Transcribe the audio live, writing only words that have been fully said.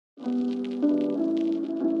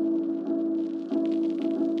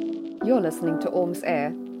You're listening to Orms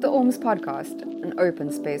Air, the Orms podcast, an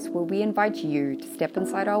open space where we invite you to step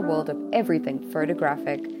inside our world of everything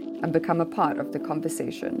photographic and become a part of the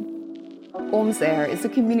conversation. Orms Air is a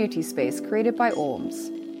community space created by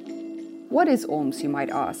Orms. What is Orms, you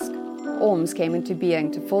might ask? Orms came into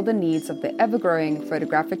being to fill the needs of the ever-growing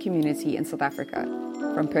photographic community in South Africa.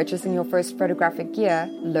 From purchasing your first photographic gear,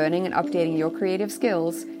 learning and updating your creative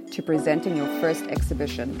skills, to presenting your first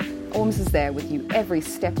exhibition, Orms is there with you every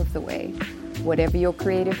step of the way. Whatever your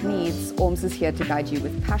creative needs, Orms is here to guide you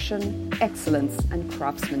with passion, excellence, and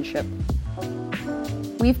craftsmanship.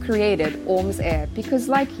 We've created Orms Air because,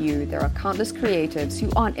 like you, there are countless creatives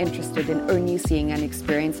who aren't interested in only seeing and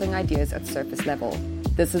experiencing ideas at surface level.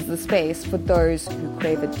 This is the space for those who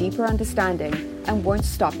crave a deeper understanding and won't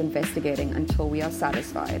stop investigating until we are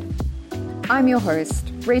satisfied. I'm your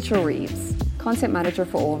host, Rachel Reeves, content manager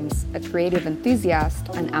for Orms, a creative enthusiast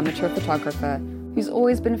and amateur photographer who's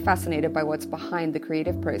always been fascinated by what's behind the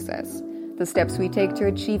creative process, the steps we take to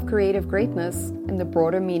achieve creative greatness, and the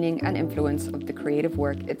broader meaning and influence of the creative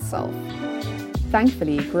work itself.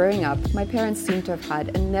 Thankfully, growing up, my parents seem to have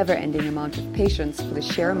had a never-ending amount of patience for the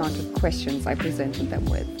sheer amount of questions I presented them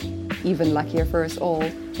with. Even luckier for us all,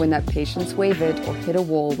 when that patience wavered or hit a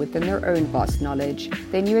wall within their own vast knowledge,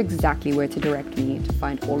 they knew exactly where to direct me to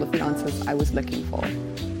find all of the answers I was looking for.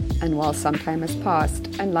 And while some time has passed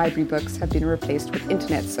and library books have been replaced with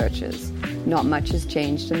internet searches, not much has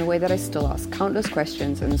changed in the way that I still ask countless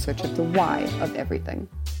questions in search of the why of everything.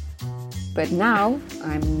 But now,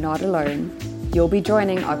 I'm not alone. You'll be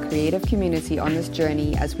joining our creative community on this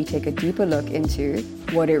journey as we take a deeper look into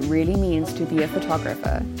what it really means to be a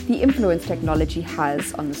photographer, the influence technology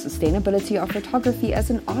has on the sustainability of photography as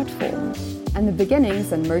an art form, and the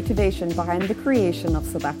beginnings and motivation behind the creation of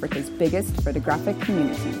South Africa's biggest photographic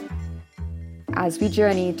community. As we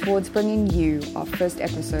journey towards bringing you our first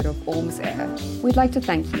episode of Orms Air, we'd like to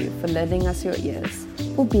thank you for lending us your ears,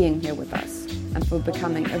 for being here with us, and for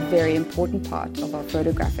becoming a very important part of our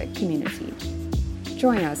photographic community.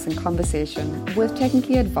 Join us in conversation with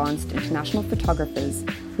technically advanced international photographers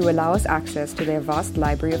who allow us access to their vast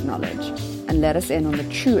library of knowledge and let us in on the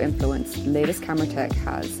true influence the latest camera tech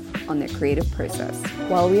has on their creative process,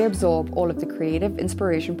 while we absorb all of the creative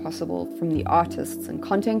inspiration possible from the artists and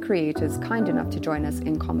content creators kind enough to join us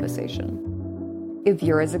in conversation. If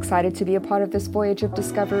you're as excited to be a part of this voyage of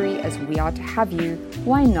discovery as we are to have you,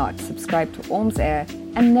 why not subscribe to Orms Air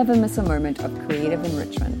and never miss a moment of creative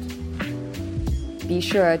enrichment? Be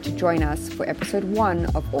sure to join us for episode 1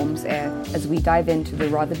 of Orms Air as we dive into the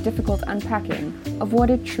rather difficult unpacking of what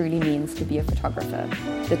it truly means to be a photographer,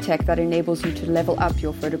 the tech that enables you to level up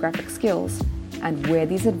your photographic skills, and where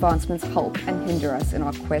these advancements help and hinder us in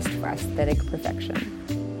our quest for aesthetic perfection.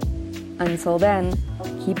 Until then,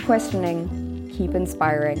 keep questioning, keep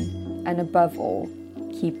inspiring, and above all,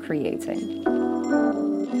 keep creating.